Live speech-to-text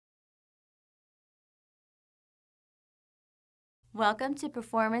Welcome to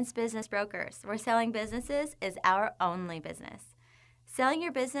Performance Business Brokers, where selling businesses is our only business. Selling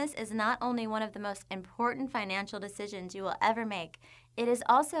your business is not only one of the most important financial decisions you will ever make, it is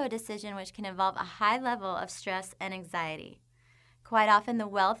also a decision which can involve a high level of stress and anxiety. Quite often, the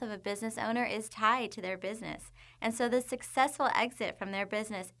wealth of a business owner is tied to their business, and so the successful exit from their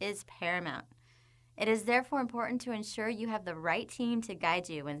business is paramount. It is therefore important to ensure you have the right team to guide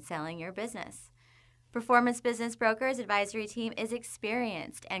you when selling your business. Performance Business Brokers advisory team is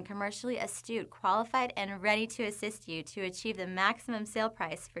experienced and commercially astute, qualified, and ready to assist you to achieve the maximum sale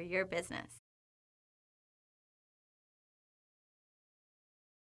price for your business.